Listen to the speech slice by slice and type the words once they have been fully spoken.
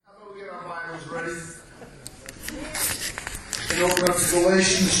Ready? And open up to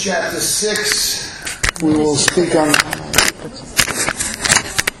Galatians chapter 6. We will speak on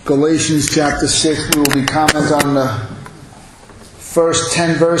Galatians chapter 6. We will be commenting on the first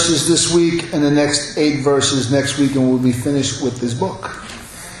 10 verses this week and the next 8 verses next week, and we'll be finished with this book.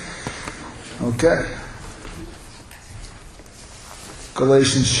 Okay.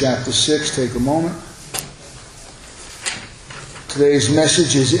 Galatians chapter 6. Take a moment. Today's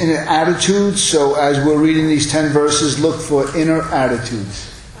message is inner attitudes, so as we're reading these 10 verses, look for inner attitudes.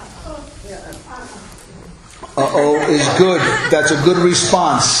 Uh-oh is good. That's a good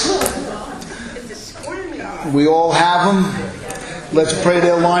response. We all have them. Let's pray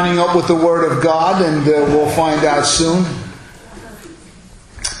they're lining up with the Word of God, and we'll find out soon.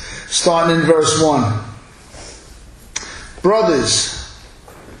 Starting in verse 1. Brothers,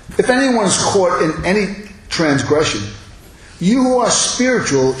 if anyone is caught in any transgression, you who are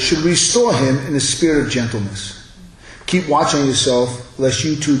spiritual should restore him in a spirit of gentleness. Keep watch on yourself, lest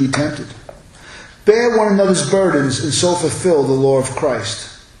you too be tempted. Bear one another's burdens, and so fulfill the law of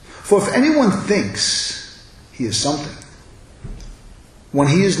Christ. For if anyone thinks he is something, when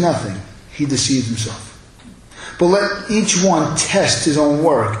he is nothing, he deceives himself. But let each one test his own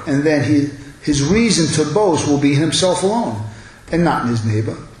work, and then his reason to boast will be in himself alone, and not in his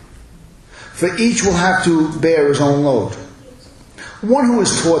neighbor. For each will have to bear his own load. One who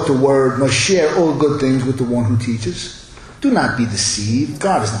is taught the word must share all good things with the one who teaches. Do not be deceived.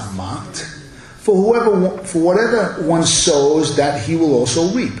 God is not mocked. For whatever one sows, that he will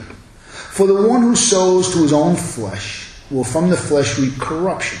also reap. For the one who sows to his own flesh will from the flesh reap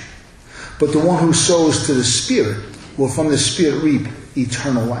corruption. But the one who sows to the Spirit will from the Spirit reap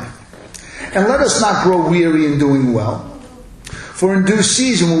eternal life. And let us not grow weary in doing well. For in due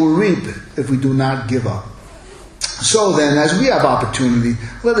season we will reap if we do not give up. So then, as we have opportunity,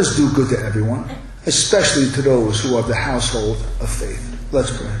 let us do good to everyone, especially to those who are of the household of faith. Let's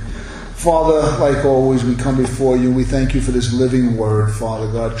pray. Father, like always, we come before you. We thank you for this living word, Father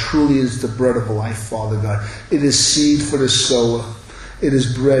God. Truly it is the bread of life, Father God. It is seed for the sower. It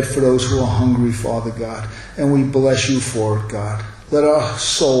is bread for those who are hungry, Father God. And we bless you for it, God. Let our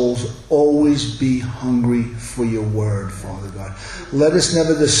souls always be hungry for your word, Father God. Let us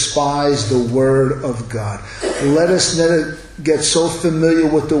never despise the word of God. Let us never get so familiar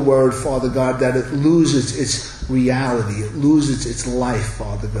with the word, Father God, that it loses its reality. It loses its life,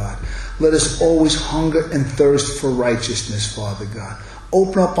 Father God. Let us always hunger and thirst for righteousness, Father God.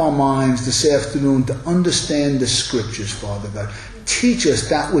 Open up our minds this afternoon to understand the scriptures, Father God. Teach us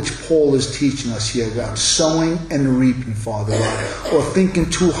that which Paul is teaching us here about sowing and reaping, Father God, or thinking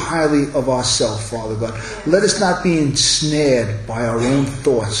too highly of ourselves, Father God. Let us not be ensnared by our own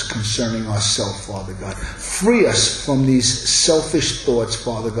thoughts concerning ourselves, Father God. Free us from these selfish thoughts,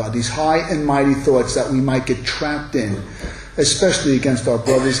 Father God, these high and mighty thoughts that we might get trapped in, especially against our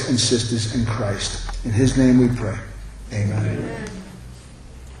brothers and sisters in Christ. In his name we pray. Amen. Amen.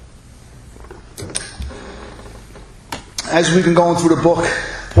 As we've been going through the book,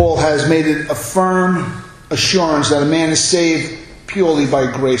 Paul has made it a firm assurance that a man is saved purely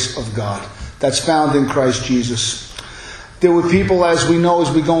by grace of God. That's found in Christ Jesus. There were people, as we know, as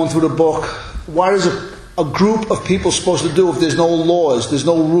we're going through the book, what is a group of people supposed to do if there's no laws, there's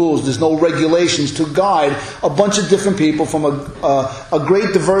no rules, there's no regulations to guide a bunch of different people from a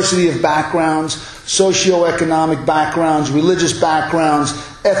great diversity of backgrounds, socioeconomic backgrounds, religious backgrounds,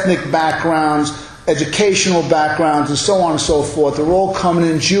 ethnic backgrounds, educational backgrounds, and so on and so forth. They're all coming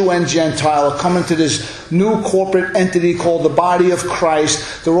in, Jew and Gentile, are coming to this new corporate entity called the body of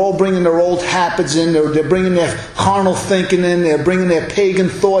Christ. They're all bringing their old habits in. They're bringing their carnal thinking in. They're bringing their pagan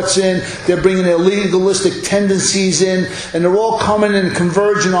thoughts in. They're bringing their legalistic tendencies in. And they're all coming and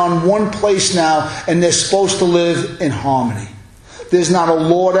converging on one place now, and they're supposed to live in harmony. There's not a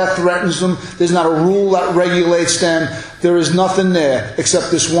law that threatens them. There's not a rule that regulates them. There is nothing there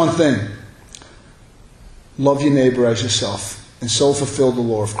except this one thing. Love your neighbor as yourself, and so fulfill the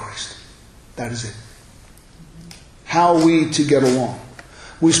law of Christ. That is it. How are we to get along?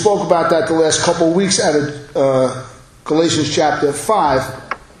 We spoke about that the last couple of weeks out of Galatians chapter 5,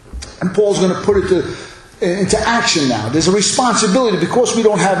 and Paul's going to put it into action now. There's a responsibility, because we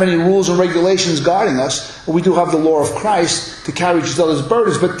don't have any rules and regulations guiding us, but we do have the law of Christ to carry each other's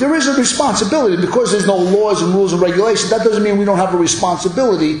burdens, but there is a responsibility. Because there's no laws and rules and regulations, that doesn't mean we don't have a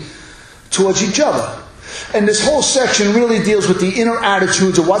responsibility towards each other. And this whole section really deals with the inner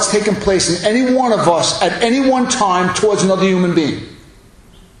attitudes of what's taking place in any one of us at any one time towards another human being.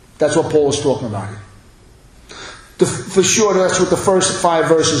 That's what Paul is talking about here. For sure, that's what the first 5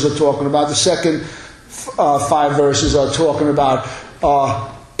 verses are talking about. The second 5 verses are talking about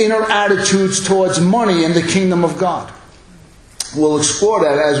inner attitudes towards money and the kingdom of God. We'll explore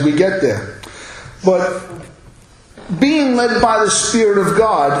that as we get there. But being led by the Spirit of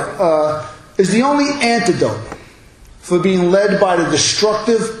God is the only antidote for being led by the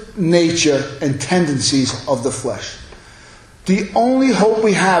destructive nature and tendencies of the flesh. The only hope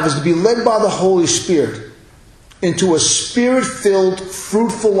we have is to be led by the Holy Spirit into a Spirit-filled,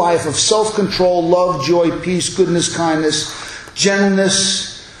 fruitful life of self-control, love, joy, peace, goodness, kindness,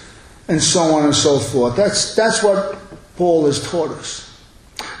 gentleness, and so on and so forth. That's what Paul has taught us.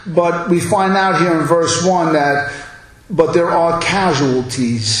 But we find out here in verse 1 that, but there are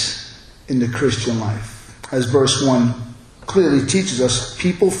casualties in the Christian life. As verse 1 clearly teaches us,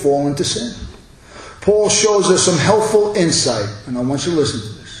 people fall into sin. Paul shows us some helpful insight, and I want you to listen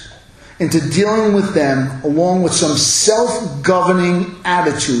to this, into dealing with them along with some self-governing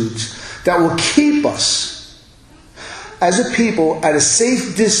attitudes that will keep us as a people at a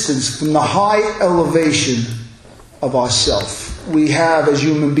safe distance from the high elevation of ourself. We have, as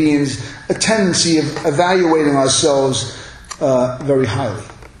human beings, a tendency of evaluating ourselves very highly.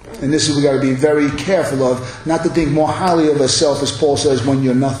 And this is we've got to be very careful of, not to think more highly of ourselves, as Paul says, when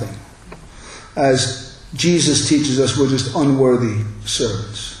you're nothing. As Jesus teaches us, we're just unworthy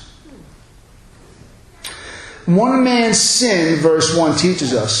servants. One man's sin, verse 1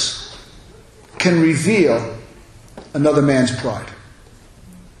 teaches us, can reveal another man's pride.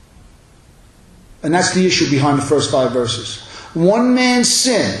 And that's the issue behind the first 5 verses. One man's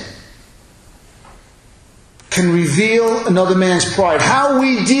sin can reveal another man's pride. How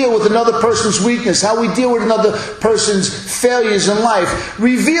we deal with another person's weakness, how we deal with another person's failures in life,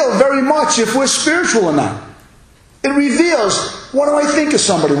 reveal very much if we're spiritual or not. It reveals, what do I think of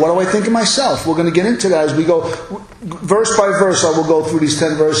somebody? What do I think of myself? We're going to get into that as we go verse by verse. I will go through these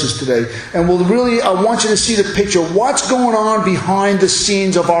 10 verses today. And I want you to see the picture. What's going on behind the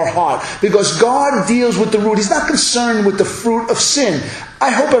scenes of our heart? Because God deals with the root. He's not concerned with the fruit of sin. I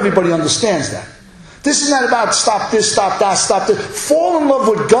hope everybody understands that. This is not about stop this, stop that, stop this. Fall in love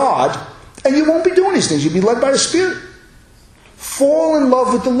with God, and you won't be doing these things. You'll be led by the Spirit. Fall in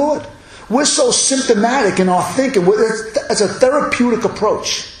love with the Lord. We're so symptomatic in our thinking. It's a therapeutic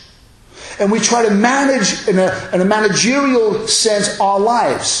approach. And we try to manage, in a managerial sense, our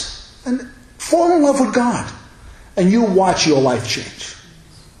lives. And fall in love with God. And you watch your life change.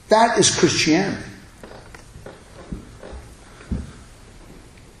 That is Christianity.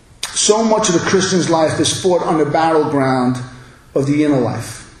 So much of the Christian's life is fought on the battleground of the inner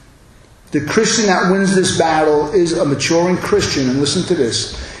life. The Christian that wins this battle is a maturing Christian. And listen to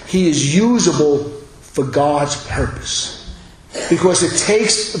this. He is usable for God's purpose. Because it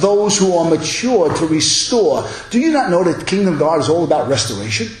takes those who are mature to restore. Do you not know that the kingdom of God is all about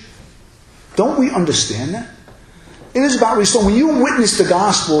restoration? Don't we understand that? It is about restoring. When you witness the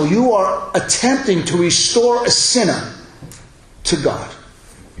gospel, you are attempting to restore a sinner to God.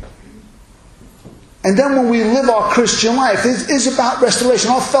 And then when we live our Christian life, it is about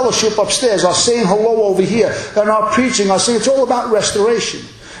restoration. Our fellowship upstairs, our saying hello over here, and our preaching, our saying, it's all about restoration.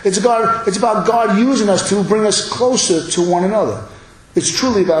 It's about God using us to bring us closer to one another. It's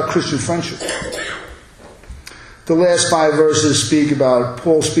truly about Christian friendship. The last 5 verses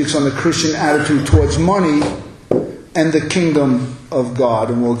Paul speaks on the Christian attitude towards money and the kingdom of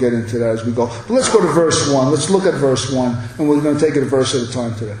God. And we'll get into that as we go. But let's go to verse 1. Let's look at verse 1. And we're going to take it a verse at a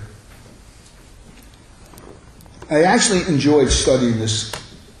time today. I actually enjoyed studying this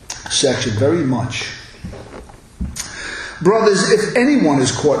section very much. Brothers, if anyone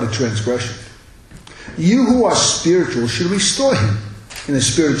is caught in a transgression, you who are spiritual should restore him in a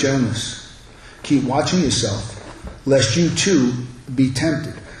spirit of gentleness. Keep watching yourself, lest you too be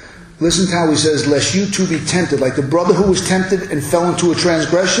tempted. Listen to how he says, lest you too be tempted. Like the brother who was tempted and fell into a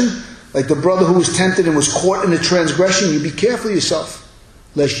transgression, like the brother who was tempted and was caught in a transgression, you be careful of yourself,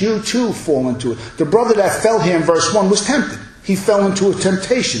 lest you too fall into it. The brother that fell here in verse 1 was tempted. He fell into a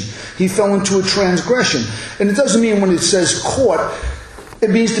temptation. He fell into a transgression. And it doesn't mean when it says caught, it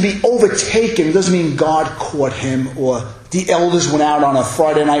means to be overtaken. It doesn't mean God caught him or the elders went out on a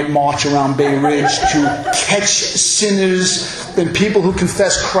Friday night march around Bay Ridge to catch sinners and people who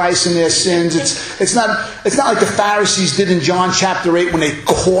confess Christ in their sins. It's not like the Pharisees did in John chapter 8 when they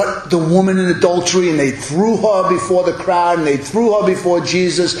caught the woman in adultery and they threw her before the crowd and they threw her before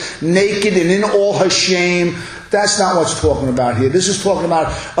Jesus naked and in all her shame. That's not what's talking about here. This is talking about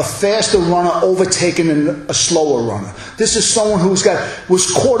a faster runner overtaking a slower runner. This is someone who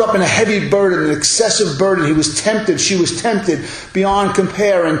was caught up in a heavy burden, an excessive burden. He was tempted. She was tempted beyond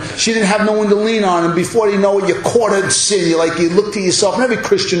compare, and she didn't have no one to lean on. And before you know it, you're caught in sin. You look to yourself, and every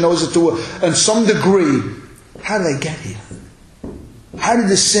Christian knows it in some degree. How did I get here? How did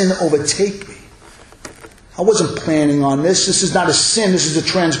the sin overtake me? I wasn't planning on this. This is not a sin. This is a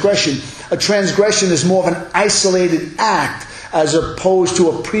transgression. A transgression is more of an isolated act as opposed to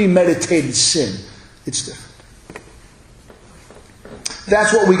a premeditated sin. It's different.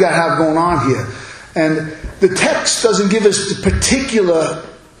 That's what we got to have going on here. And the text doesn't give us the particular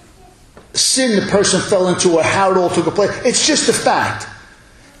sin the person fell into or how it all took place. It's just a fact.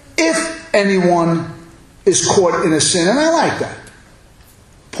 If anyone is caught in a sin, and I like that.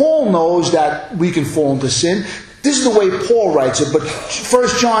 Paul knows that we can fall into sin. This is the way Paul writes it, but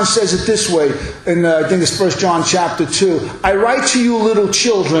 1 John says it this way, and I think it's 1 John chapter 2. I write to you, little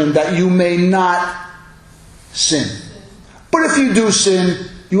children, that you may not sin. But if you do sin,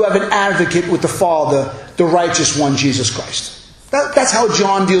 you have an advocate with the Father, the righteous one, Jesus Christ. That's how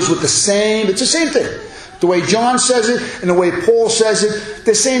John deals with it's the same thing. The way John says it and the way Paul says it,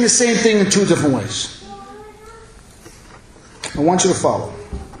 they're saying the same thing in two different ways. I want you to follow.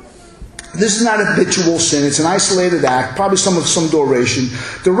 This is not a habitual sin. It's an isolated act, probably some duration.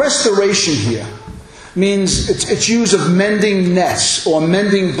 The restoration here means it's use of mending nets or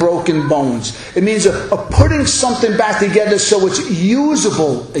mending broken bones. It means of putting something back together so it's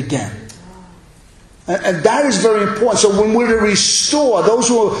usable again. And that is very important. So when we're to restore, those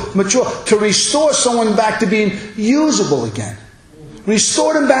who are mature, to restore someone back to being usable again.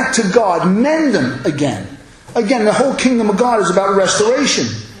 Restore them back to God. Mend them again. Again, the whole kingdom of God is about restoration.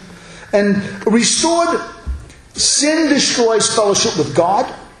 And restored, sin destroys fellowship with God,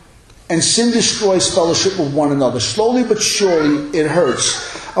 and sin destroys fellowship with one another. Slowly but surely, it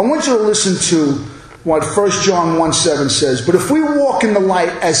hurts. I want you to listen to what 1 John 1:7 says. But if we walk in the light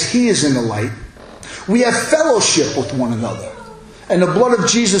as He is in the light, we have fellowship with one another, and the blood of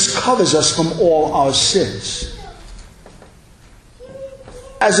Jesus covers us from all our sins.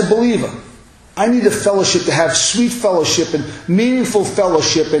 As a believer, I need a fellowship to have sweet fellowship and meaningful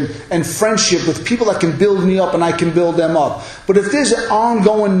fellowship and friendship with people that can build me up and I can build them up. But if there's an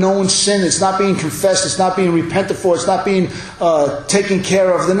ongoing known sin, it's not being confessed, it's not being repented for, it's not being taken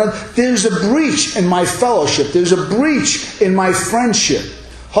care of, then there's a breach in my fellowship. There's a breach in my friendship.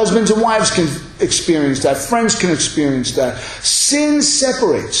 Husbands and wives can experience that. Friends can experience that. Sin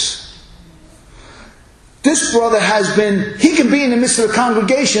separates. This brother he can be in the midst of the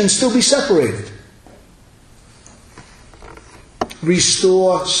congregation and still be separated.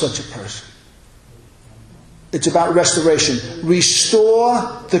 Restore such a person. It's about restoration.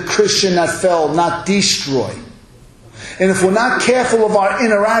 Restore the Christian that fell, not destroy. And if we're not careful of our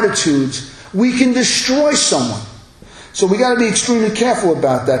inner attitudes, we can destroy someone. So we got to be extremely careful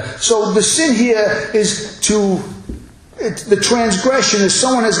about that. So the sin here is the transgression is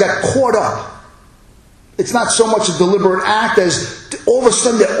someone has got caught up. It's not so much a deliberate act as all of a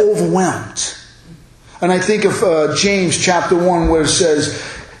sudden they're overwhelmed. And I think of James chapter 1 where it says,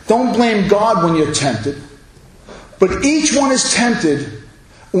 don't blame God when you're tempted, but each one is tempted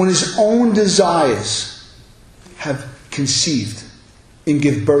when his own desires have conceived and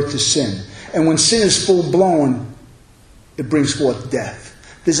give birth to sin. And when sin is full blown, it brings forth death.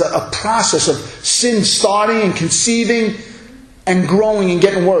 There's a process of sin starting and conceiving and growing and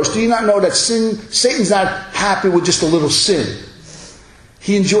getting worse. Do you not know that Satan's not happy with just a little sin?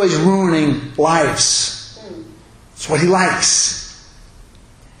 He enjoys ruining lives. That's what he likes.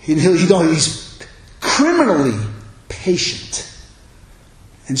 He's criminally patient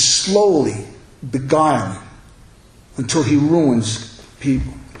and slowly beguiling until he ruins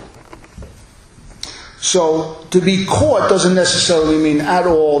people. So to be caught doesn't necessarily mean at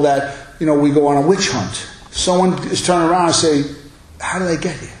all that we go on a witch hunt. Someone is turning around and say, how did I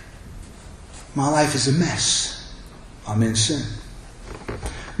get here? My life is a mess. I'm in sin.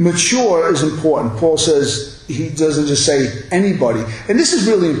 Mature is important. Paul says, he doesn't just say anybody. And this is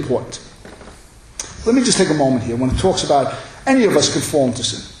really important. Let me just take a moment here when it talks about any of us can fall into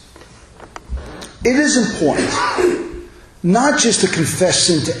sin. It is important not just to confess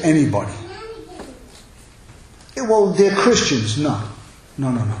sin to anybody. Well, they're Christians. No.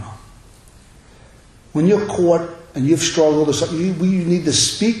 When you're caught and you've struggled or something, you need to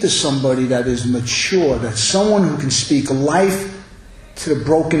speak to somebody that is mature, that's someone who can speak life to the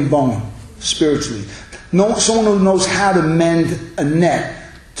broken bone spiritually. Someone who knows how to mend a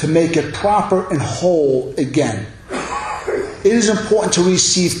net to make it proper and whole again. It is important to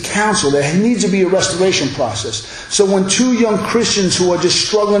receive counsel. There needs to be a restoration process. So when two young Christians who are just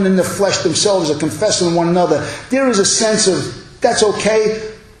struggling in the flesh themselves are confessing to one another, there is a sense of, that's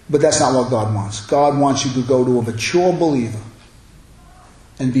okay, but that's not what God wants. God wants you to go to a mature believer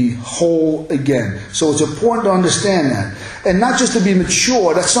and be whole again. So it's important to understand that. And not just to be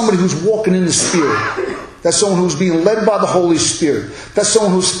mature, that's somebody who's walking in the Spirit. That's someone who's being led by the Holy Spirit. That's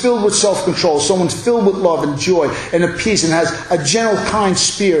someone who's filled with self-control. Someone's filled with love and joy and a peace and has a gentle, kind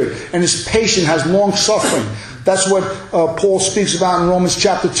spirit and is patient, has long suffering. That's what Paul speaks about in Romans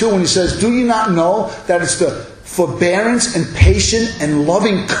chapter 2 when he says, do you not know that it's the forbearance and patience and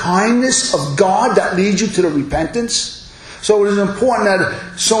loving kindness of God that leads you to the repentance? So it is important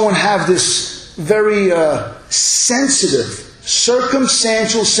that someone have this very sensitive,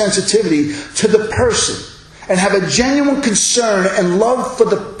 circumstantial sensitivity to the person and have a genuine concern and love for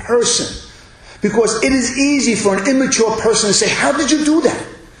the person. Because it is easy for an immature person to say, how did you do that?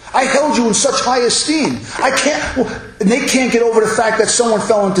 I held you in such high esteem. And they can't get over the fact that someone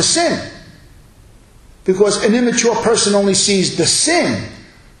fell into sin. Because an immature person only sees the sin.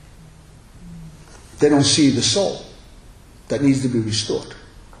 They don't see the soul that needs to be restored.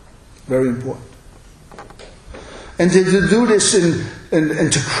 Very important. And to do this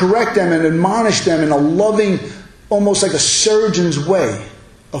and to correct them and admonish them in a loving, almost like a surgeon's way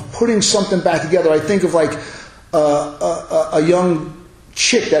of putting something back together. I think of like a young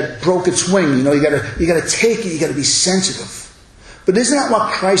chick that broke its wing. You gotta take it, you gotta be sensitive. But isn't that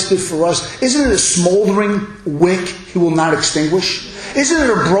what Christ did for us? Isn't it a smoldering wick He will not extinguish? Isn't it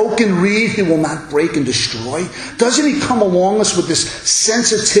a broken reed He will not break and destroy? Doesn't He come along us with this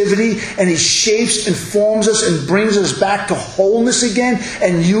sensitivity and He shapes and forms us and brings us back to wholeness again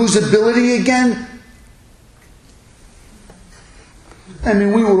and usability again? I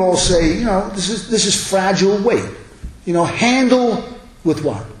mean, we would all say, this is fragile weight. Handle with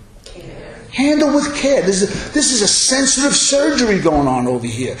what? Handle with care. This is a sensitive surgery going on over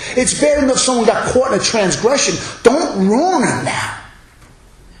here. It's bad enough someone got caught in a transgression. Don't ruin it now.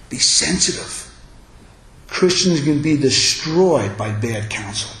 Be sensitive. Christians can be destroyed by bad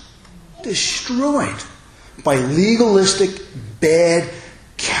counsel. Destroyed by legalistic, bad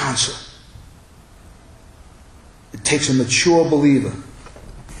counsel. It takes a mature believer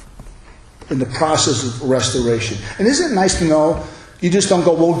in the process of restoration. And isn't it nice to know you just don't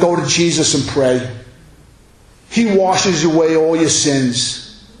go, well, go to Jesus and pray. He washes away all your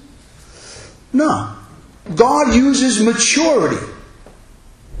sins. No. God uses maturity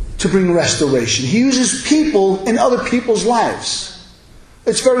to bring restoration. He uses people in other people's lives.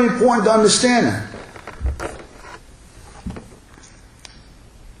 It's very important to understand that.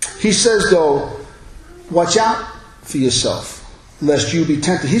 He says, though, watch out for yourself, lest you be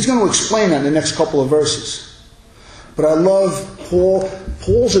tempted. He's going to explain that in the next couple of verses. But I love Paul.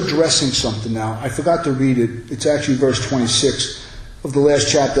 Paul's addressing something now. I forgot to read it. It's actually verse 26 of the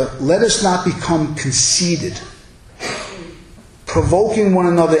last chapter. Let us not become conceited, provoking one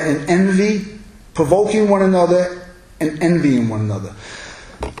another in envy, provoking one another and envying one another.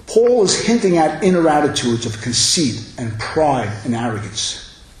 Paul is hinting at inner attitudes of conceit and pride and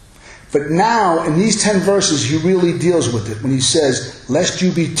arrogance. But now, in these 10 verses, he really deals with it when he says, lest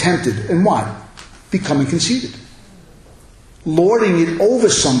you be tempted. And what? Becoming conceited. Lording it over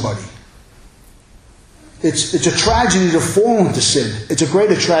somebody. It's a tragedy to fall into sin. It's a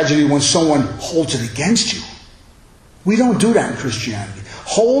greater tragedy when someone holds it against you. We don't do that in Christianity.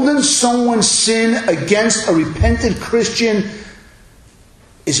 Holding someone's sin against a repentant Christian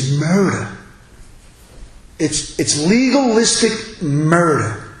is murder. It's legalistic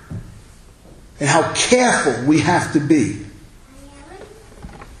murder. And how careful we have to be.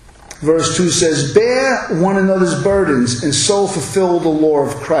 Verse 2 says, bear one another's burdens and so fulfill the law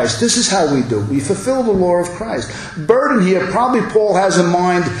of Christ. This is how we do. We fulfill the law of Christ. Burden here, probably Paul has in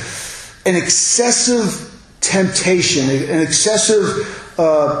mind an excessive temptation, an excessive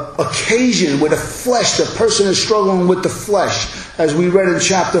occasion where the person is struggling with the flesh, as we read in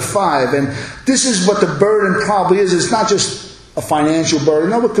chapter 5. And this is what the burden probably is. It's not just a financial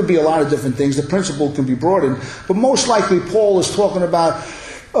burden. No, it could be a lot of different things. The principle can be broadened. But most likely Paul is talking about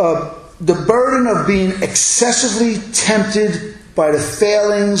the burden of being excessively tempted by the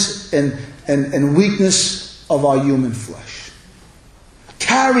failings and weakness of our human flesh.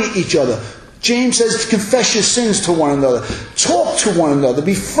 Carry each other. James says, confess your sins to one another. Talk to one another.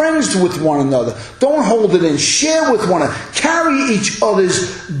 Be friends with one another. Don't hold it in. Share with one another. Carry each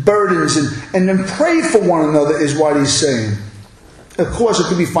other's burdens and then pray for one another is what he's saying. Of course, it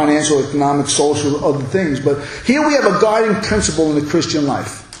could be financial, economic, social, other things. But here we have a guiding principle in the Christian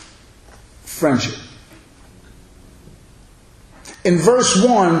life. Friendship. In verse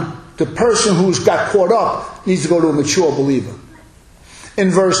 1, the person who's got caught up needs to go to a mature believer. In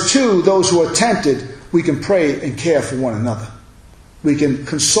verse 2, those who are tempted, we can pray and care for one another. We can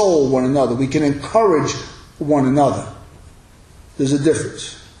console one another. We can encourage one another. There's a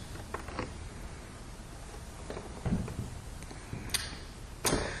difference.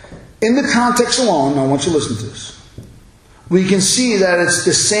 In the context alone, now I want you to listen to this, we can see that it's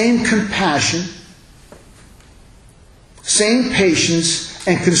the same compassion, same patience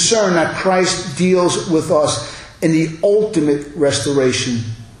and concern that Christ deals with us in the ultimate restoration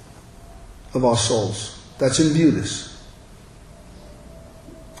of our souls. That's in view this.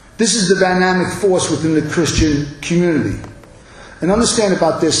 This is the dynamic force within the Christian community. And understand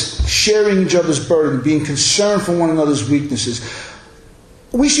about this, sharing each other's burden, being concerned for one another's weaknesses.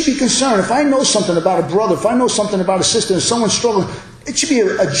 We should be concerned. If I know something about a brother, if I know something about a sister, and someone's struggling, it should be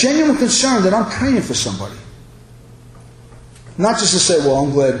a genuine concern that I'm praying for somebody. Not just to say, well,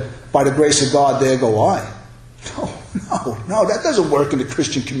 I'm glad by the grace of God, there go I. No, that doesn't work in the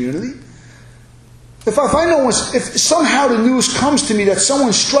Christian community. If I know, if somehow the news comes to me that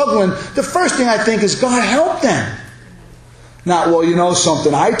someone's struggling, the first thing I think is, God, help them. Not, well, you know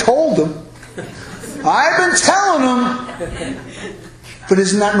something, I told them. I've been telling them. But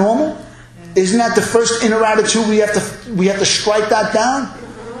isn't that normal? Isn't that the first inner attitude we have to strike that down?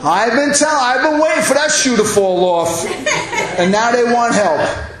 I've been waiting for that shoe to fall off. And now they want help.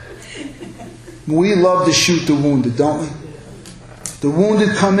 We love to shoot the wounded, don't we? The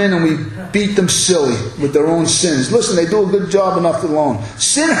wounded come in and we beat them silly with their own sins. Listen, they do a good job enough alone.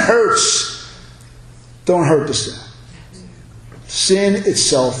 Sin hurts. Don't hurt the sin. Sin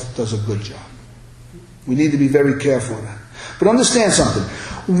itself does a good job. We need to be very careful of that. But understand something.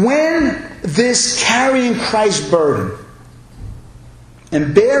 When this carrying Christ's burden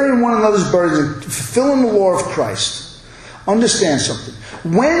and bearing one another's burdens and fulfilling the law of Christ, understand something.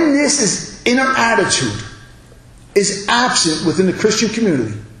 When this is inner attitude is absent within the Christian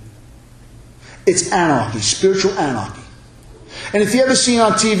community, it's anarchy, spiritual anarchy. And if you ever see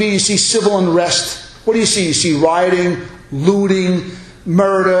on TV, you see civil unrest, what do you see? You see rioting, looting,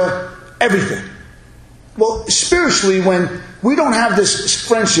 murder, everything. Well, spiritually, when we don't have this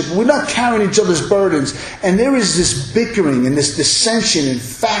friendship, we're not carrying each other's burdens, and there is this bickering and this dissension and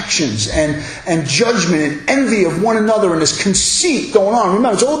factions and judgment and envy of one another and this conceit going on.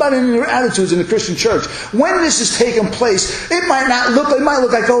 Remember, it's all about inner attitudes in the Christian church. When this is taking place, it might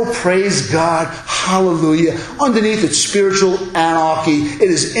look like, oh, praise God, hallelujah. Underneath it's spiritual anarchy.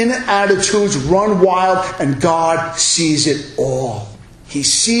 It is inner attitudes run wild, and God sees it all. He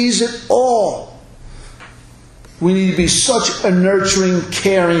sees it all. We need to be such a nurturing,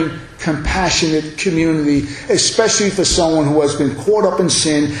 caring, compassionate community, especially for someone who has been caught up in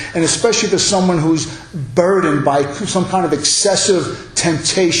sin, and especially for someone who's burdened by some kind of excessive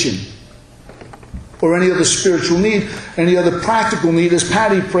temptation or any other spiritual need, any other practical need, as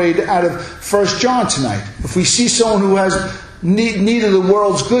Patty prayed out of 1 John tonight. If we see someone who has need of the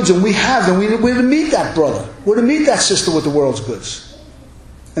world's goods, and we have them, we're to meet that brother. We're to meet that sister with the world's goods,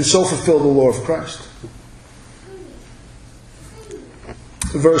 and so fulfill the law of Christ.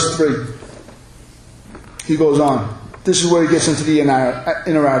 Verse 3. He goes on. This is where he gets into the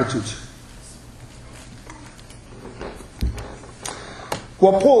inner attitudes.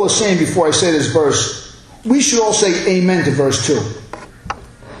 What Paul is saying before I say this verse, we should all say amen to verse 2.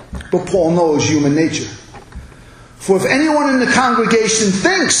 But Paul knows human nature. For if anyone in the congregation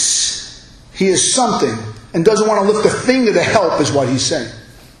thinks he is something and doesn't want to lift a finger to help, is what he's saying.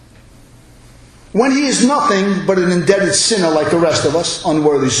 When he is nothing but an indebted sinner like the rest of us,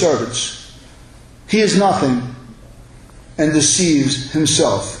 unworthy servants, he is nothing and deceives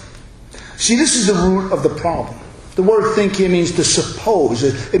himself. See, this is the root of the problem. The word think here means to suppose.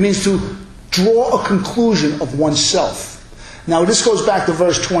 It means to draw a conclusion of oneself. Now, this goes back to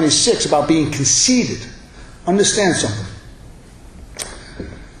verse 26 about being conceited. Understand something.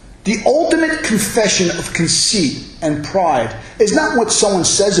 The ultimate confession of conceit and pride is not what someone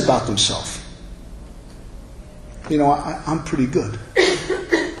says about themselves. You know, I'm pretty good.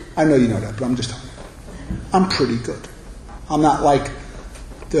 I know you know that, but I'm just telling you. I'm pretty good. I'm not like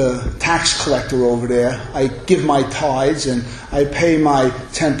the tax collector over there. I give my tithes and I pay my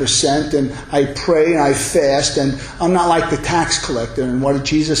 10% and I pray and I fast, and I'm not like the tax collector. And what did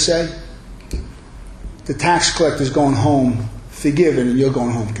Jesus say? The tax collector is going home forgiven and you're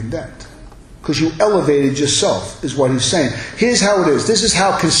going home condemned. Because you elevated yourself, is what he's saying. Here's how it is. This is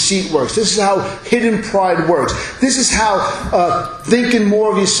how conceit works. This is how hidden pride works. This is how thinking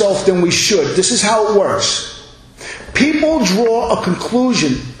more of yourself than we should. This is how it works. People draw a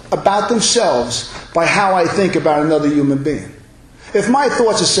conclusion about themselves by how I think about another human being. If my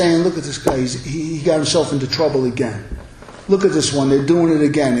thoughts are saying, look at this guy, he got himself into trouble again. Look at this one, they're doing it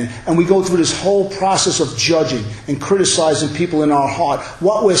again. And we go through this whole process of judging and criticizing people in our heart.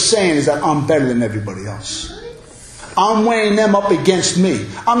 What we're saying is that I'm better than everybody else. I'm weighing them up against me.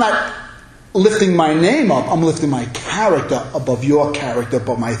 I'm not lifting my name up. I'm lifting my character above your character,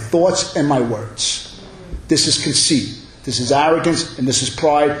 above my thoughts and my words. This is conceit. This is arrogance, and this is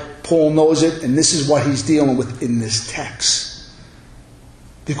pride. Paul knows it, and this is what he's dealing with in this text.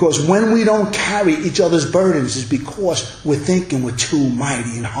 Because when we don't carry each other's burdens, it's because we're thinking we're too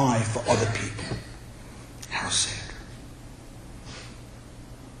mighty and high for other people. How sad.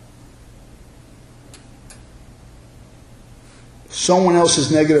 Someone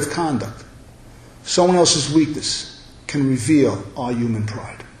else's negative conduct, someone else's weakness can reveal our human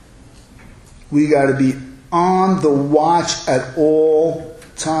pride. We got to be on the watch at all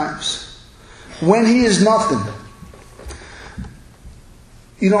times. When he is nothing.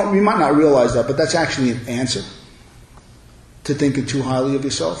 You might not realize that, but that's actually an answer to thinking too highly of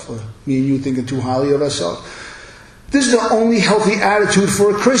yourself, or me and you thinking too highly of ourselves. This is the only healthy attitude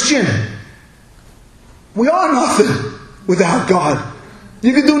for a Christian. We are nothing without God.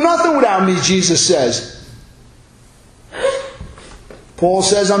 You can do nothing without me, Jesus says. Paul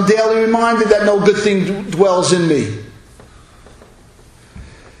says, I'm daily reminded that no good thing dwells in me.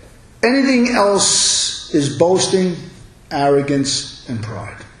 Anything else is boasting, arrogance, and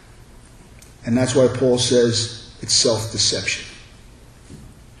pride. And that's why Paul says it's self-deception.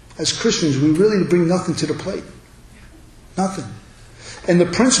 As Christians, we really bring nothing to the plate. Nothing. And the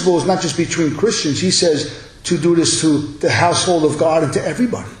principle is not just between Christians. He says to do this to the household of God and to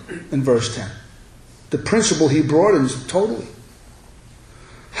everybody in verse 10. The principle he brought in is totally.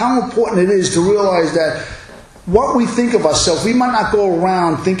 How important it is to realize that what we think of ourselves, we might not go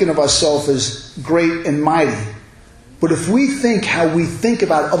around thinking of ourselves as great and mighty. But if we think how we think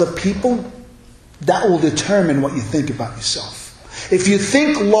about other people, that will determine what you think about yourself. If you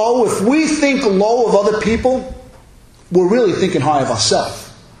think low, if we think low of other people, we're really thinking high of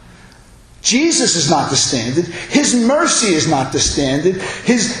ourselves. Jesus is not the standard. His mercy is not the standard.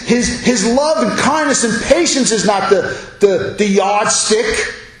 His love and kindness and patience is not the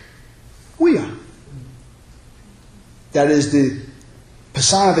yardstick. We are. That is the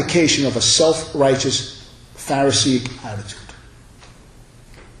personification of a self-righteous Pharisaic attitude.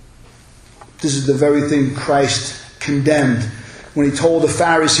 This is the very thing Christ condemned when he told the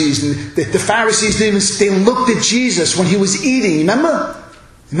Pharisees, and the Pharisees they looked at Jesus when he was eating. Remember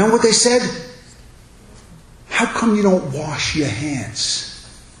what they said? How come you don't wash your hands?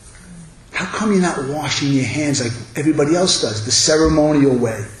 How come you're not washing your hands like everybody else does, the ceremonial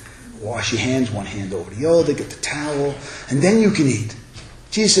way? Wash your hands, one hand over the other, get the towel, and then you can eat.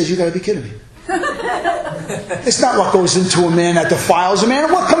 Jesus says, you got to be kidding me. It's not what goes into a man that defiles a man,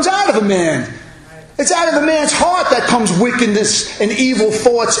 and what comes out of a man. It's out of a man's heart that comes wickedness and evil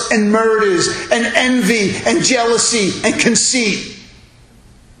thoughts and murders and envy and jealousy and conceit.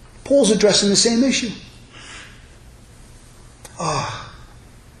 Paul's addressing the same issue.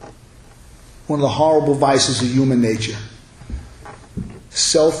 One of the horrible vices of human nature.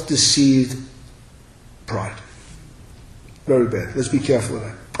 Self-deceived pride. Very bad. Let's be careful of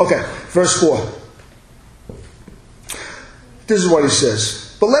that. Okay, verse 4. This is what he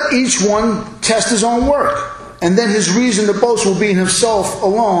says. But let each one test his own work, and then his reason to boast will be in himself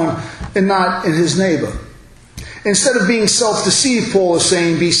alone and not in his neighbor. Instead of being self-deceived, Paul is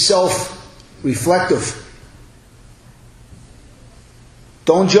saying, be self-reflective.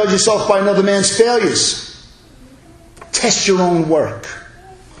 Don't judge yourself by another man's failures. Test your own work.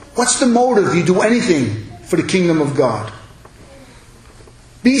 What's the motive? You do anything for the kingdom of God.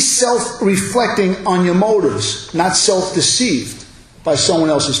 Be self-reflecting on your motives, not self-deceived by someone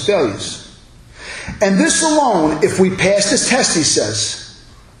else's failures. And this alone, if we pass this test, he says,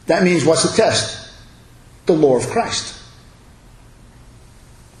 that means what's the test? The law of Christ.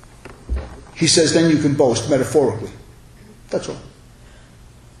 He says then you can boast metaphorically. That's all.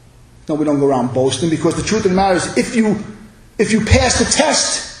 No, we don't go around boasting, because the truth of the matter is if you pass the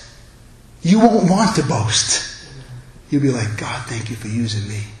test, you won't want to boast. You'll be like, God, thank you for using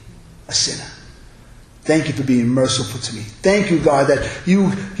me, a sinner. Thank you for being merciful to me. Thank you, God, that you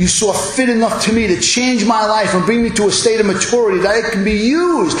saw fit enough to me to change my life and bring me to a state of maturity that I can be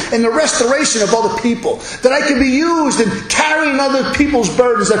used in the restoration of other people. That I can be used in carrying other people's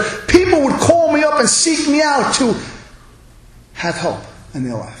burdens. That people would call me up and seek me out to have help in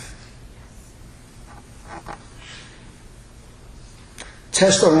their life.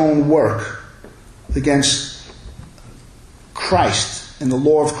 Test our own work against Christ and the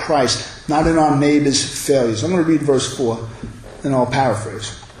law of Christ, not in our neighbor's failures. I'm going to read verse 4 and I'll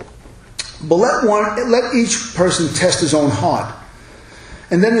paraphrase. But let each person test his own heart,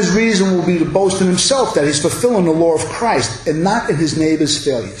 and then his reason will be to boast in himself that he's fulfilling the law of Christ and not in his neighbor's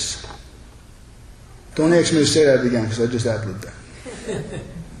failures. Don't ask me to say that again, because I just ad-libbed that.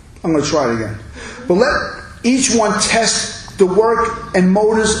 I'm going to try it again. But let each one test the work and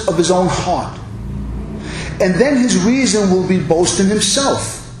motives of his own heart. And then his reason will be boasting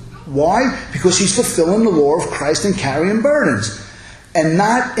himself. Why? Because he's fulfilling the law of Christ and carrying burdens, and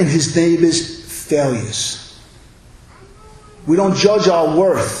not in his neighbor's failures. We don't judge our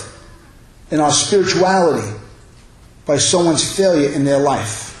worth and our spirituality by someone's failure in their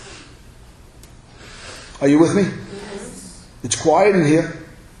life. Are you with me? Yes. It's quiet in here.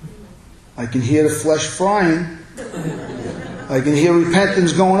 I can hear the flesh frying. I can hear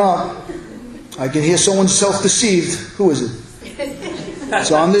repentance going up. I can hear someone self-deceived. Who is it?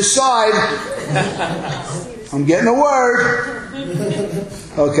 It's on this side. I'm getting a word.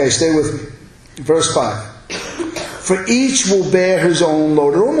 Okay, stay with me. Verse 5. For each will bear his own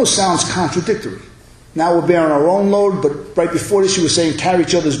load. It almost sounds contradictory. Now we're bearing our own load, but right before this he was saying carry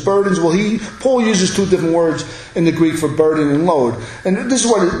each other's burdens. Well, Paul uses two different words in the Greek for burden and load. And this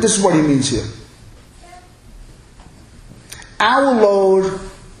is what he means here. Our load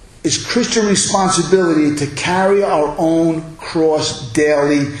is Christian responsibility to carry our own cross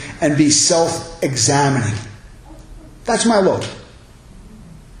daily and be self-examining. That's my load.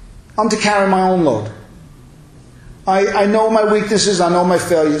 I'm to carry my own load. I know my weaknesses, I know my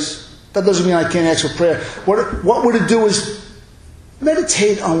failures. That doesn't mean I can't ask for prayer. What we're to do is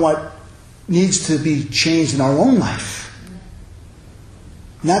meditate on what needs to be changed in our own life.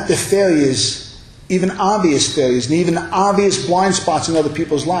 Not the failures, even obvious failures, and even obvious blind spots in other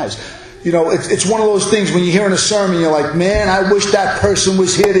people's lives. You know, it's one of those things when you're hearing a sermon, you're like, man, I wish that person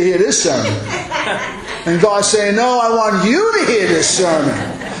was here to hear this sermon. And God's saying, no, I want you to hear this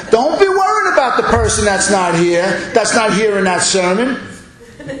sermon. Don't be worried about the person that's not hearing that sermon.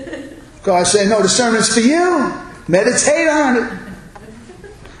 God's saying, no, the sermon's for you. Meditate on it.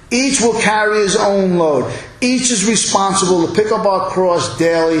 Each will carry his own load. Each is responsible to pick up our cross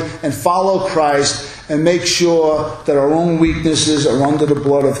daily and follow Christ and make sure that our own weaknesses are under the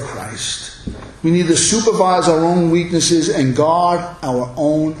blood of Christ. We need to supervise our own weaknesses and guard our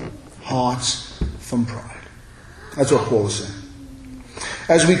own hearts from pride. That's what Paul is saying.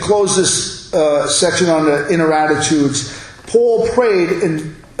 As we close this section on the inner attitudes, Paul prayed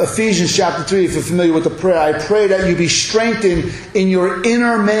in Ephesians chapter 3, if you're familiar with the prayer, I pray that you be strengthened in your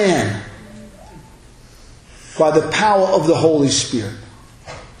inner man by the power of the Holy Spirit.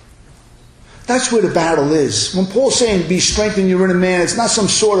 That's where the battle is. When Paul's saying be strengthened in your inner man, it's not some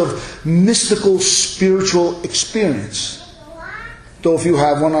sort of mystical spiritual experience. Though if you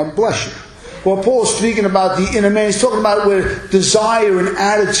have one, I bless you. Well, Paul's speaking about the inner man. He's talking about where desire and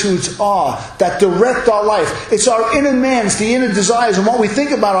attitudes are that direct our life. It's our inner man. It's the inner desires and what we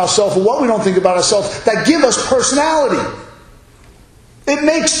think about ourselves or what we don't think about ourselves that give us personality. It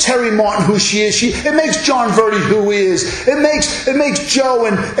makes Terry Martin who she is. It makes John Verdi who he is. It makes Joe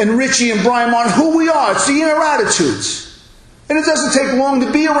and Richie and Brian Martin who we are. It's the inner attitudes. And it doesn't take long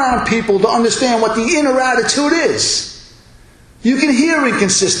to be around people to understand what the inner attitude is. You can hear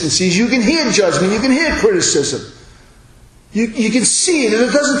inconsistencies. You can hear judgment. You can hear criticism. You can see it. And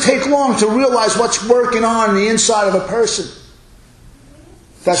it doesn't take long to realize what's working on the inside of a person.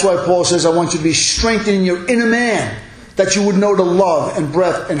 That's why Paul says, I want you to be strengthened in your inner man, that you would know the love and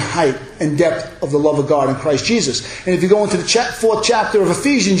breadth and height and depth of the love of God in Christ Jesus. And if you go into the 4th chapter of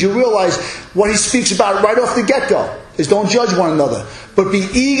Ephesians, you realize what he speaks about right off the get-go is don't judge one another, but be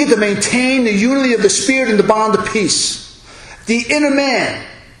eager to maintain the unity of the Spirit and the bond of peace. The inner man,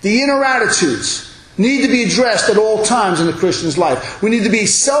 the inner attitudes need to be addressed at all times in the Christian's life. We need to be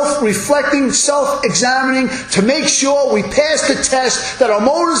self-reflecting, self-examining to make sure we pass the test, that our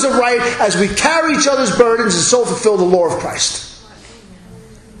motives are right as we carry each other's burdens and so fulfill the law of Christ.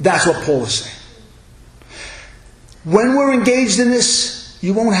 That's what Paul is saying. When we're engaged in this,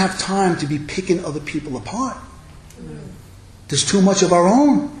 you won't have time to be picking other people apart. There's too much of our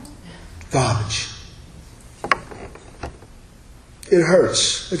own garbage. It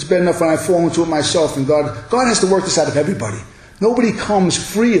hurts. It's bad enough when I fall into it myself, and God has to work this out of everybody. Nobody comes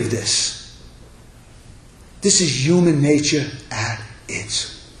free of this. This is human nature at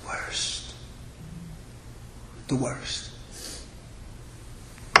its worst. The worst.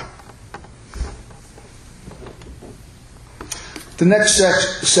 The next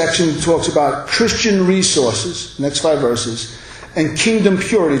section talks about Christian resources, next 5 verses, and kingdom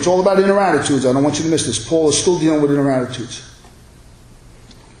purity. It's all about inner attitudes. I don't want you to miss this. Paul is still dealing with inner attitudes.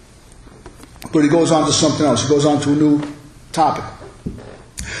 But he goes on to something else. He goes on to a new topic.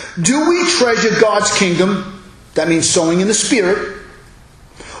 Do we treasure God's kingdom? That means sowing in the Spirit.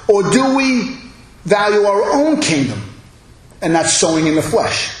 Or do we value our own kingdom? And that's sowing in the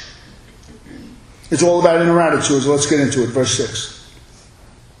flesh. It's all about inner attitudes. Let's get into it. Verse 6.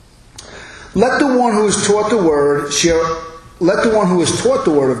 Let the one who is taught the word share. Let the one who is taught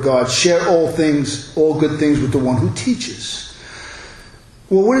the word of God share all things, all good things, with the one who teaches.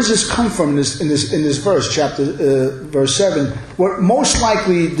 Well, where does this come from in this verse, verse 7? Where most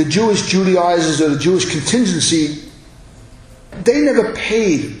likely the Jewish Judaizers or the Jewish contingency, they never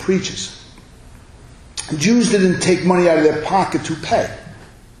paid preachers. Jews didn't take money out of their pocket to pay.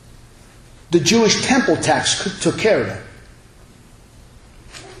 The Jewish temple tax took care of that.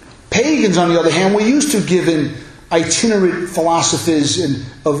 Pagans, on the other hand, were used to giving itinerant philosophers and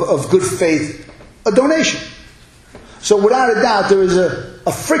of good faith a donation. So without a doubt, there is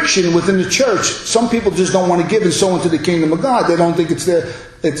a friction within the church. Some people just don't want to give and sow into the kingdom of God. They don't think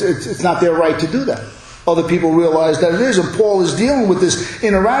it's not their right to do that. Other people realize that it is, and Paul is dealing with this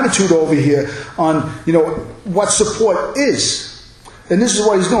inner attitude over here on, what support is. And this is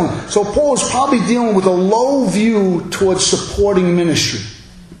what he's doing. So Paul is probably dealing with a low view towards supporting ministry.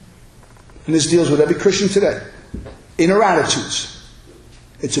 And this deals with every Christian today. Inner attitudes.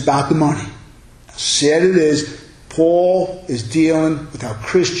 It's about the money. Sad it is, Paul is dealing with how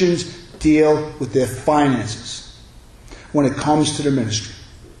Christians deal with their finances when it comes to the ministry.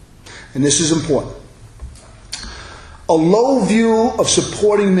 And this is important. A low view of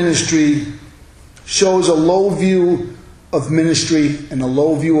supporting ministry shows a low view of ministry and a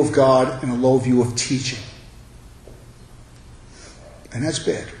low view of God and a low view of teaching. And that's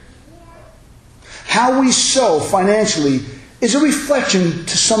bad. How we sow financially is a reflection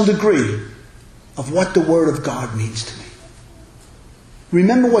to some degree of what the Word of God means to me.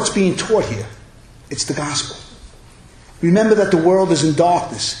 Remember what's being taught here. It's the gospel. Remember that the world is in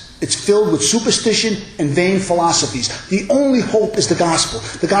darkness. It's filled with superstition and vain philosophies. The only hope is the gospel.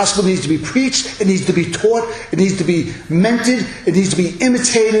 The gospel needs to be preached. It needs to be taught. It needs to be mentored. It needs to be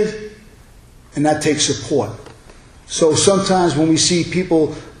imitated. And that takes support. So sometimes when we see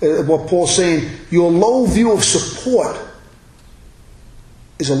people, what Paul's saying, your low view of support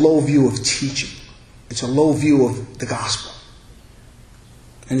is a low view of teaching. It's a low view of the gospel.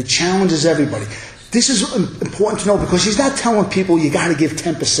 And it challenges everybody. This is important to know because he's not telling people you got to give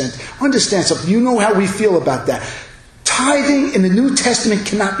 10%. Understand something. You know how we feel about that. Tithing in the New Testament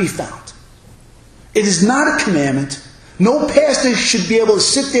cannot be found. It is not a commandment. No pastor should be able to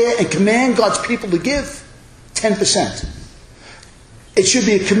sit there and command God's people to give 10%. It should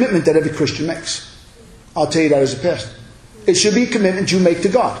be a commitment that every Christian makes. I'll tell you that as a pastor. It should be a commitment you make to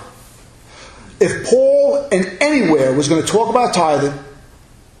God. If Paul and anywhere was going to talk about tithing,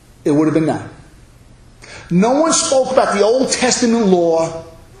 it would have been now. No one spoke about the Old Testament law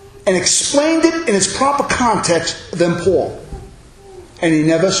and explained it in its proper context than Paul. And he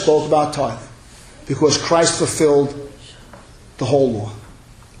never spoke about tithing because Christ fulfilled the whole law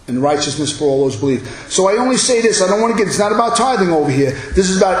and righteousness for all those who believe. So I only say this. I don't want to it's not about tithing over here. This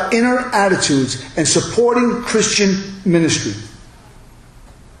is about inner attitudes and supporting Christian ministry.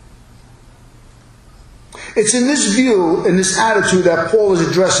 It's in this view, in this attitude that Paul is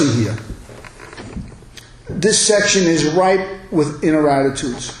addressing here. This section is ripe with inner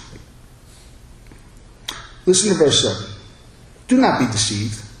attitudes. Listen to verse 7. Do not be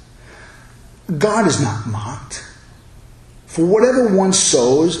deceived. God is not mocked. For whatever one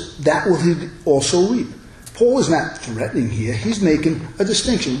sows, that will he also reap. Paul is not threatening here. He's making a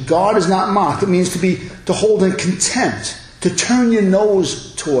distinction. God is not mocked. It means to hold in contempt, to turn your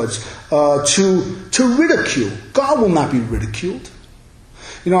nose towards, to ridicule. God will not be ridiculed.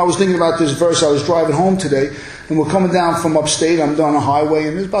 I was thinking about this verse. I was driving home today, and we're coming down from upstate. I'm down a highway,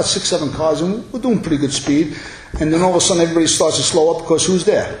 and there's about 6-7 cars, and we're doing pretty good speed. And then all of a sudden, everybody starts to slow up because who's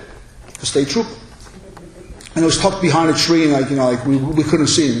there? The state trooper. And it was tucked behind a tree, and we couldn't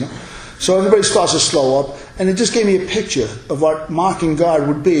see him. So everybody starts to slow up, and it just gave me a picture of what mocking God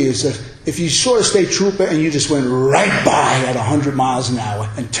would be. Is that if you saw a state trooper and you just went right by at 100 miles an hour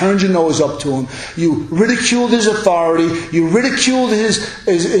and turned your nose up to him, you ridiculed his authority, you ridiculed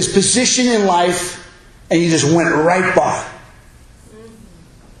his position in life, and you just went right by.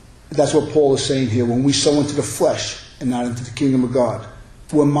 That's what Paul is saying here. When we sow into the flesh and not into the kingdom of God,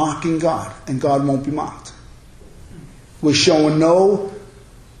 we're mocking God, and God won't be mocked. We're showing no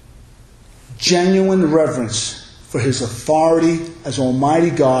genuine reverence for his authority as Almighty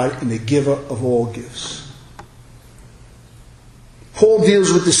God and the giver of all gifts. Paul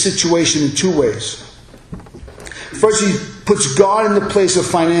deals with this situation in two ways. First, he puts God in the place of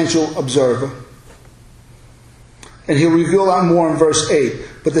financial observer. And he'll reveal that more in verse 8.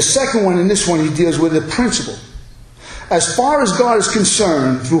 But the second one, in this one, he deals with a principle. As far as God is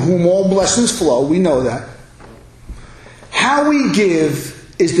concerned, through whom all blessings flow, we know that, how we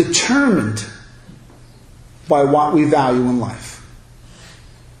give is determined by what we value in life.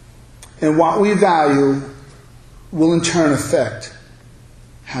 and what we value will in turn affect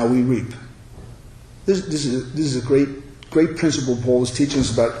how we reap. This is a great principle Paul is teaching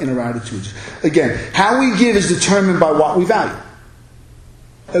us about inner attitudes. Again, how we give is determined by what we value.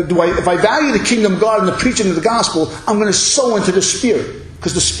 If I value the kingdom of God and the preaching of the gospel, I'm going to sow into the Spirit,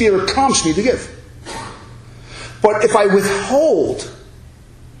 because the Spirit prompts me to give. But if I withhold,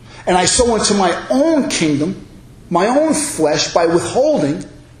 and I sow into my own kingdom, my own flesh, by withholding,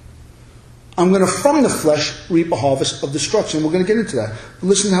 I'm going to, from the flesh, reap a harvest of destruction. We're going to get into that. But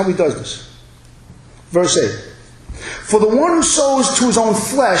listen to how he does this. Verse 8. For the one who sows to his own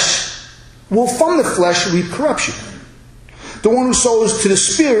flesh will from the flesh reap corruption. The one who sows to the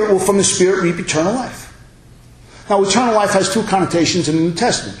Spirit will from the Spirit reap eternal life. Now, eternal life has two connotations in the New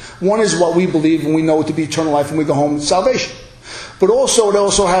Testament. One is what we believe and we know it to be eternal life when we go home with salvation. But also, it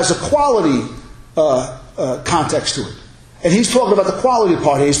also has a quality context to it. And he's talking about the quality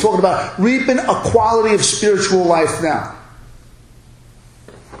part here. He's talking about reaping a quality of spiritual life now.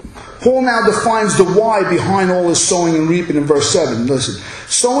 Paul now defines the why behind all this sowing and reaping in verse 7. Listen.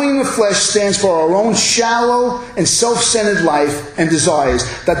 Sowing in the flesh stands for our own shallow and self-centered life and desires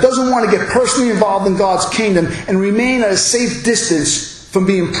that doesn't want to get personally involved in God's kingdom and remain at a safe distance from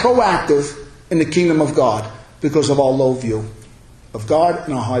being proactive in the kingdom of God because of our low view of God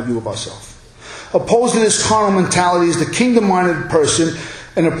and our high view of ourselves. Opposed to this carnal mentality is the kingdom-minded person,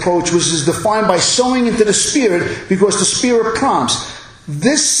 an approach which is defined by sowing into the Spirit because the Spirit prompts.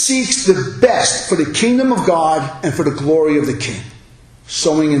 This seeks the best for the kingdom of God and for the glory of the King.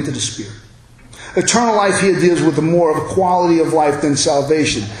 Sowing into the Spirit. Eternal life here deals with more of a quality of life than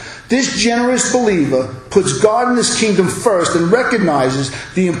salvation. This generous believer puts God and His kingdom first and recognizes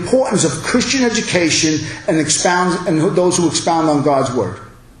the importance of Christian education and those who expound on God's Word.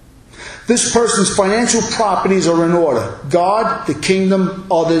 This person's financial properties are in order. God, the kingdom,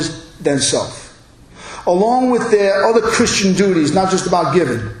 others, then self. Along with their other Christian duties, not just about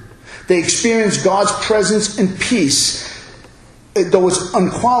giving, they experience God's presence and peace, though it's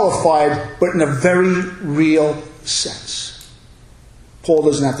unqualified, but in a very real sense. Paul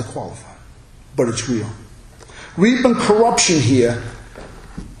doesn't have to qualify, but it's real. Reaping corruption here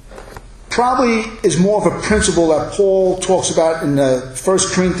probably is more of a principle that Paul talks about in 1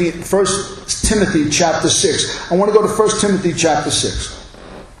 Timothy chapter 6. I want to go to 1 Timothy chapter 6.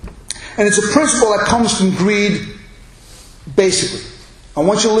 And it's a principle that comes from greed, basically. I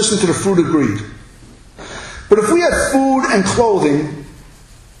want you to listen to the fruit of greed. But if we have food and clothing,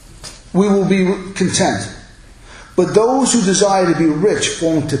 we will be content. But those who desire to be rich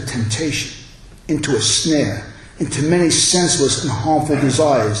fall into temptation, into a snare, into many senseless and harmful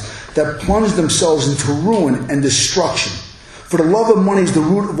desires that plunge themselves into ruin and destruction. For the love of money is the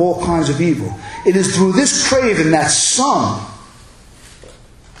root of all kinds of evil. It is through this craving that some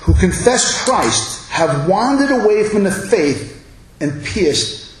who confess Christ have wandered away from the faith and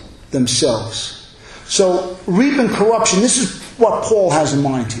pierced themselves. So, reaping corruption, this is what Paul has in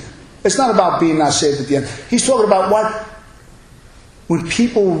mind here. It's not about being not saved at the end. He's talking about what? When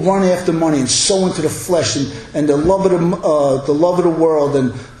people run after money and sow into the flesh and the love of the world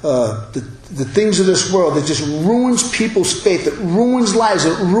and the things of this world, that just ruins people's faith, that ruins lives,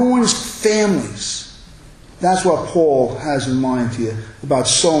 that ruins families. That's what Paul has in mind here about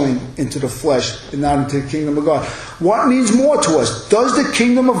sowing into the flesh and not into the kingdom of God. What means more to us? Does the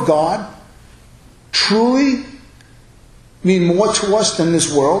kingdom of God truly mean more to us than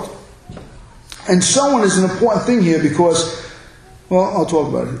this world? And sowing is an important thing here because, well, I'll talk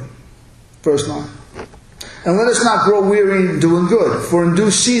about it here. Verse 9. And let us not grow weary in doing good, for in due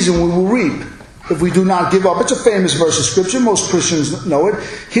season we will reap if we do not give up. It's a famous verse of Scripture. Most Christians know it.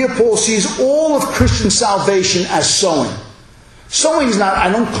 Here Paul sees all of Christian salvation as sowing. Sowing is not,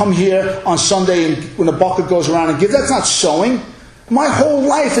 I don't come here on Sunday and when the bucket goes around and give. That's not sowing. My whole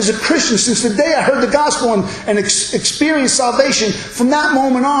life as a Christian, since the day I heard the gospel and experienced salvation, from that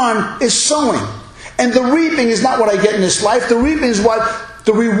moment on is sowing. And the reaping is not what I get in this life. The reaping is what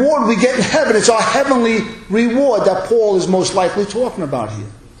the reward we get in heaven. It's our heavenly reward that Paul is most likely talking about here.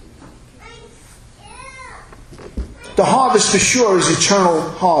 The harvest for sure is eternal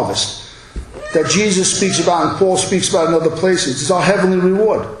harvest that Jesus speaks about and Paul speaks about in other places. It's our heavenly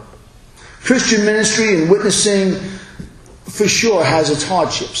reward. Christian ministry and witnessing for sure has its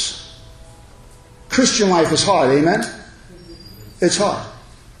hardships. Christian life is hard, amen? It's hard.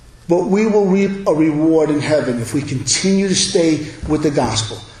 But we will reap a reward in heaven if we continue to stay with the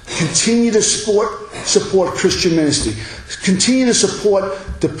gospel. Continue to support support Christian ministry. Continue to support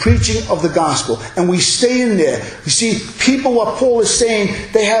the preaching of the gospel. And we stay in there. You see, people, what Paul is saying,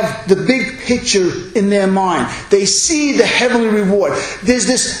 they have the big picture in their mind. They see the heavenly reward. There's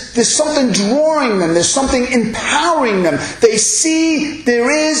something drawing them. There's something empowering them. They see there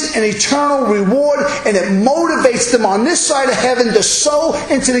is an eternal reward, and it motivates them on this side of heaven to sow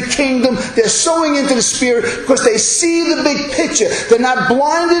into the kingdom. They're sowing into the Spirit because they see the big picture. They're not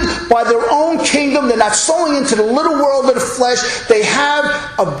blinded by their own kingdom. They're not sowing into the little world of the flesh. They have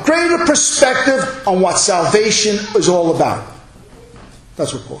a greater perspective on what salvation is all about.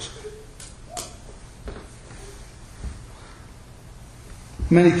 That's what Paul said.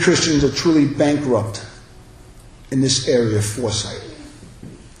 Many Christians are truly bankrupt in this area of foresight.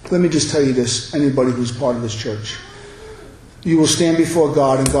 Let me just tell you this, anybody who's part of this church. You will stand before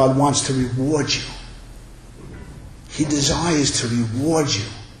God, and God wants to reward you. He desires to reward you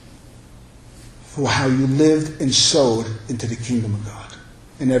for how you lived and sowed into the kingdom of God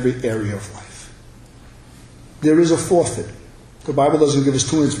in every area of life. There is a forfeit. The Bible doesn't give us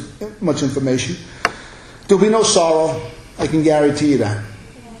too much information. There'll be no sorrow. I can guarantee you that.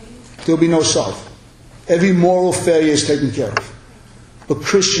 There'll be no sorrow. Every moral failure is taken care of. But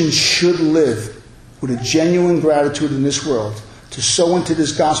Christians should live with a genuine gratitude in this world to sow into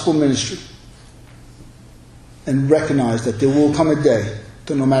this gospel ministry and recognize that there will come a day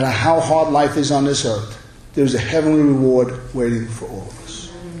that no matter how hard life is on this earth, there's a heavenly reward waiting for all of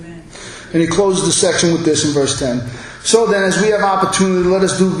us. Amen. And he closes the section with this in verse 10. So then, as we have opportunity, let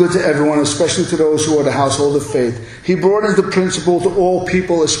us do good to everyone, especially to those who are the household of faith. He brought in the principle to all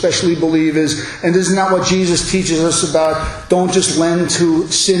people, especially believers. And isn't that what Jesus teaches us about? Don't just lend to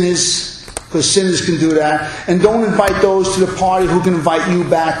sinners, because sinners can do that. And don't invite those to the party who can invite you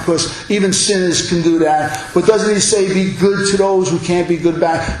back, because even sinners can do that. But doesn't he say be good to those who can't be good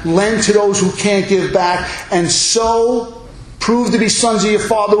back? Lend to those who can't give back. And so prove to be sons of your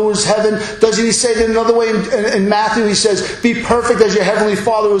Father who is heaven. Doesn't he say that another way in Matthew? He says, be perfect as your heavenly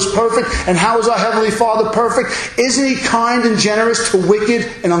Father is perfect. And how is our heavenly Father perfect? Isn't he kind and generous to wicked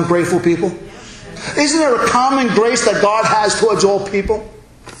and ungrateful people? Isn't there a common grace that God has towards all people?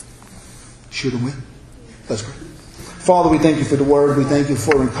 Shouldn't we? Let's pray. Father, we thank you for the word. We thank you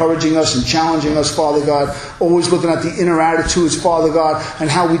for encouraging us and challenging us, Father God. Always looking at the inner attitudes, Father God,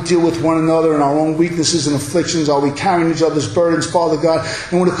 and how we deal with one another and our own weaknesses and afflictions. Are we carrying each other's burdens, Father God?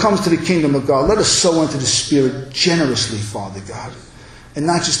 And when it comes to the kingdom of God, let us sow into the Spirit generously, Father God. And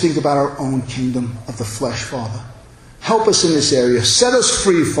not just think about our own kingdom of the flesh, Father. Help us in this area. Set us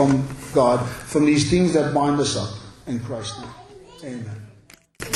free from God, from these things that bind us up. In Christ's name. Amen.